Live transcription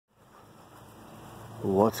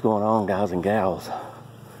What's going on, guys and gals?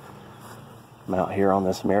 I'm out here on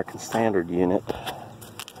this American Standard unit,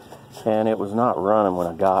 and it was not running when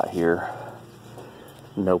I got here.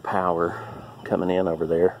 No power coming in over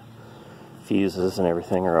there. Fuses and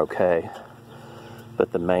everything are okay,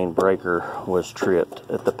 but the main breaker was tripped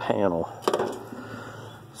at the panel.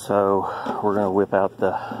 So we're going to whip out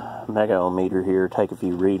the Megohm meter here, take a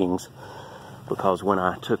few readings, because when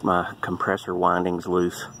I took my compressor windings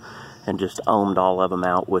loose and just ohmed all of them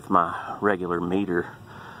out with my regular meter,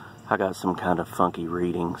 I got some kind of funky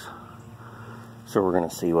readings. So we're going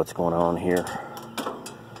to see what's going on here.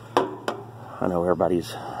 I know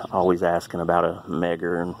everybody's always asking about a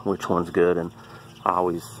Megger and which one's good, and I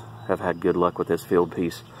always have had good luck with this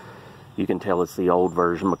FIELDPIECE. You can tell it's the old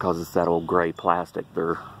version because it's that old gray plastic.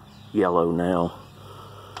 They're yellow now.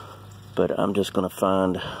 But I'm just going to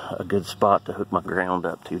find a good spot to hook my ground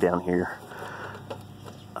up to down here.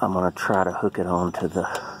 I'm going to try to hook it onto the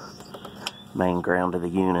main ground of the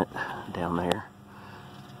unit down there,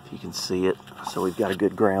 if you can see it. So we've got a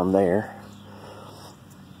good ground there.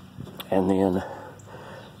 And then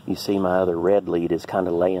you see my other red lead is kind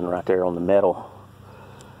of laying right there on the metal.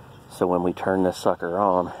 So when we turn this sucker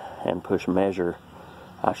on and push measure,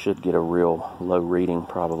 I should get a real low reading,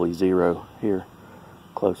 probably 0 here,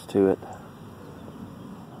 close to it.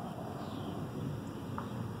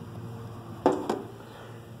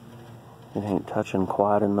 It ain't touching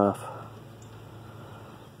quite enough.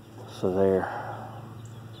 So there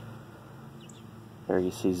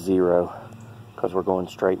you see 0, because we're going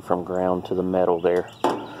straight from ground to the metal there.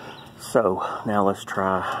 So now let's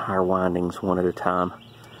try our windings one at a time.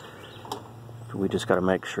 We just got to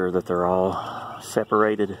make sure that they're all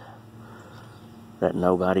separated, that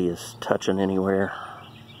nobody is touching anywhere.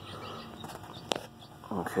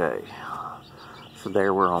 Okay, so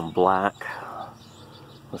there we're on black.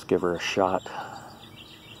 Let's give her a shot.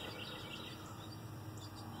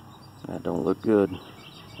 That don't look good.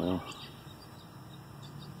 Well,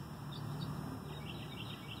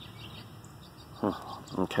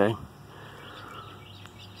 okay.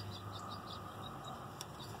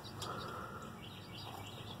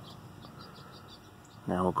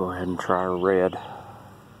 Now we'll go ahead and try our red.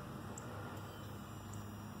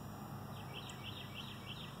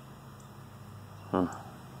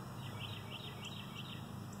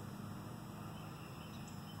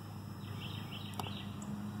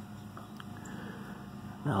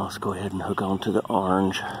 Now let's go ahead and hook on to the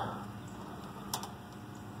orange.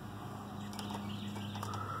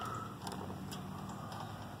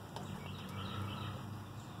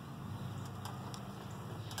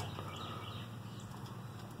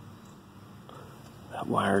 That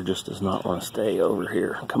wire just does not want to stay over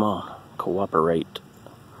here. Come on, cooperate.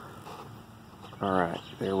 Alright,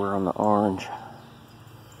 there we're on the orange.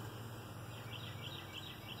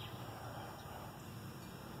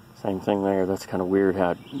 Same thing there. That's kind of weird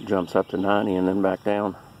how it jumps up to 90 and then back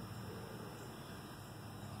down.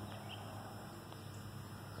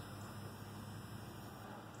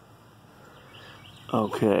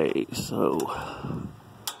 Okay, so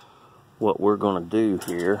what we're going to do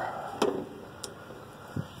here,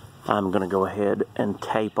 I'm going to go ahead and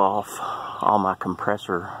tape off all my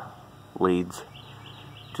compressor leads.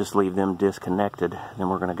 Just leave them disconnected. Then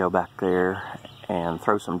we're going to go back there and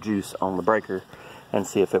throw some juice on the breaker and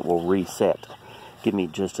see if it will reset. Give me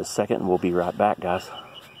just a second and we'll be right back, guys.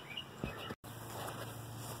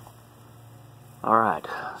 Alright,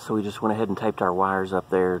 so we just went ahead and taped our wires up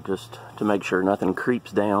there just to make sure nothing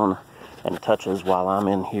creeps down and touches while I'm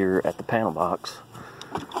in here at the panel box.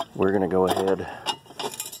 We're going to go ahead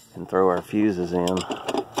and throw our fuses in. And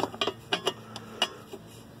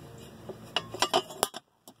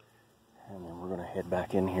then we're going to head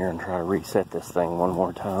back in here and try to reset this thing one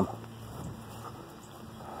more time.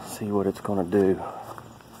 See what it's going to do.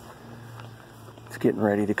 It's getting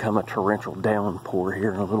ready to come a torrential downpour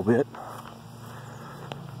here in a little bit.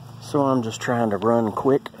 So I'm just trying to run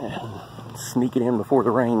quick and sneak it in before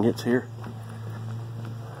the rain gets here.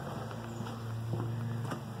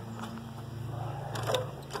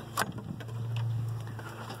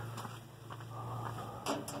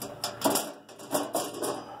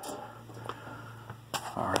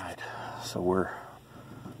 Alright, so we're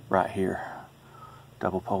right here.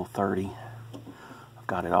 Double pole 30. I've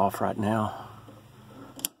got it off right now.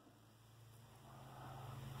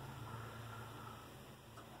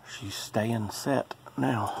 She's staying set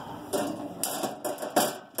now.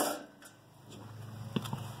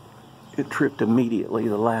 It tripped immediately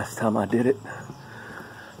the last time I did it.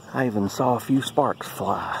 I even saw a few sparks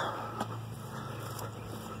fly.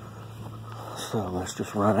 So let's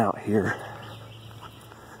just run out here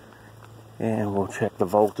And we'll check the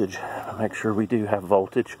voltage, make sure we do have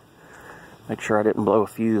voltage. Make sure I didn't blow a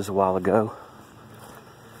fuse a while ago.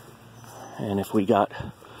 And if we got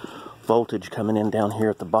voltage coming in down here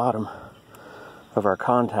at the bottom of our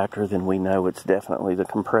contactor, then we know it's definitely the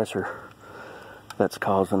compressor that's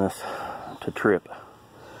causing us to trip.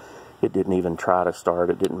 It didn't even try to start.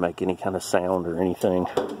 It didn't make any kind of sound or anything.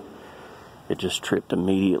 It just tripped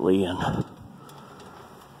immediately. And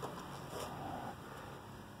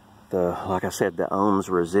like I said, the ohms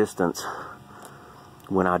resistance,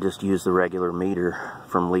 when I just used the regular meter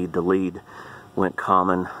from lead to lead, went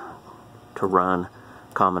common to run,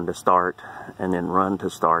 common to start, and then run to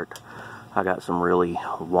start. I got some really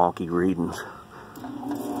wonky readings.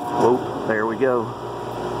 Oh, there we go.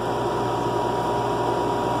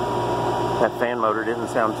 That fan motor didn't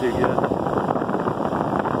sound too good.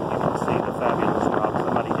 You can see the fabulous job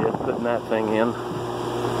somebody did putting that thing in.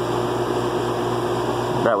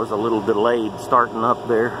 That was a little delayed starting up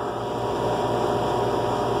there.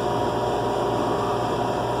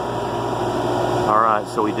 Alright,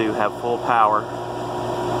 so we do have full power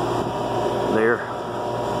there.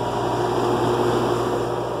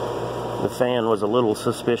 The fan was a little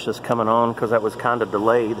suspicious coming on because that was kind of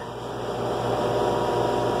delayed.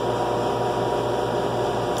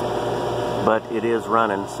 But it is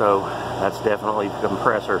running, so that's definitely the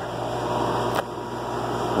compressor.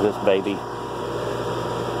 This baby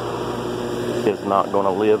is not going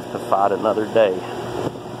to live to fight another day.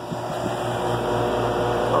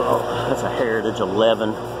 Oh, that's a Heritage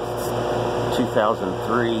 11,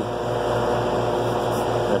 2003.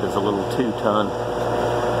 That is a little 2-ton.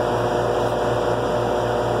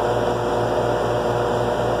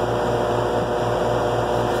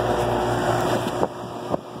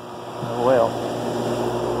 Well,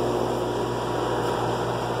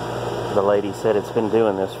 the lady said it's been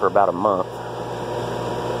doing this for about a month.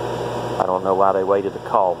 I don't know why they waited to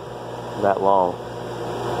call that long.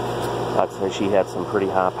 I'd say she had some pretty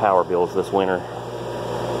high power bills this winter.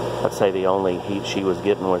 I'd say the only heat she was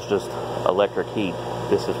getting was just electric heat.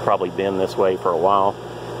 This has probably been this way for a while.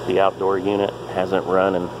 The outdoor unit hasn't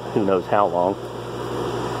run in who knows how long.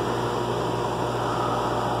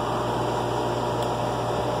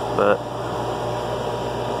 But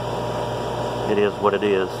it is what it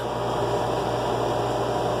is.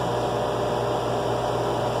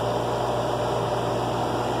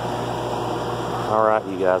 Alright,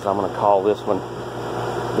 you guys, I'm going to call this one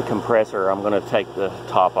the compressor. I'm going to take the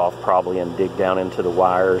top off probably and dig down into the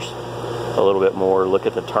wires a little bit more, look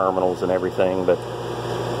at the terminals and everything, but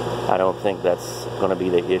I don't think that's going to be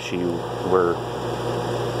the issue. We're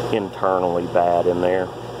internally bad in there.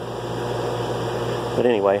 But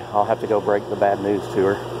anyway, I'll have to go break the bad news to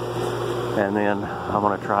her, and then I'm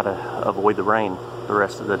going to try to avoid the rain the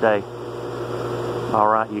rest of the day.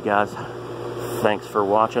 Alright, you guys. Thanks for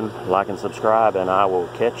watching. Like and subscribe, and I will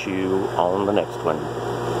catch you on the next one.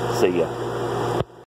 See ya.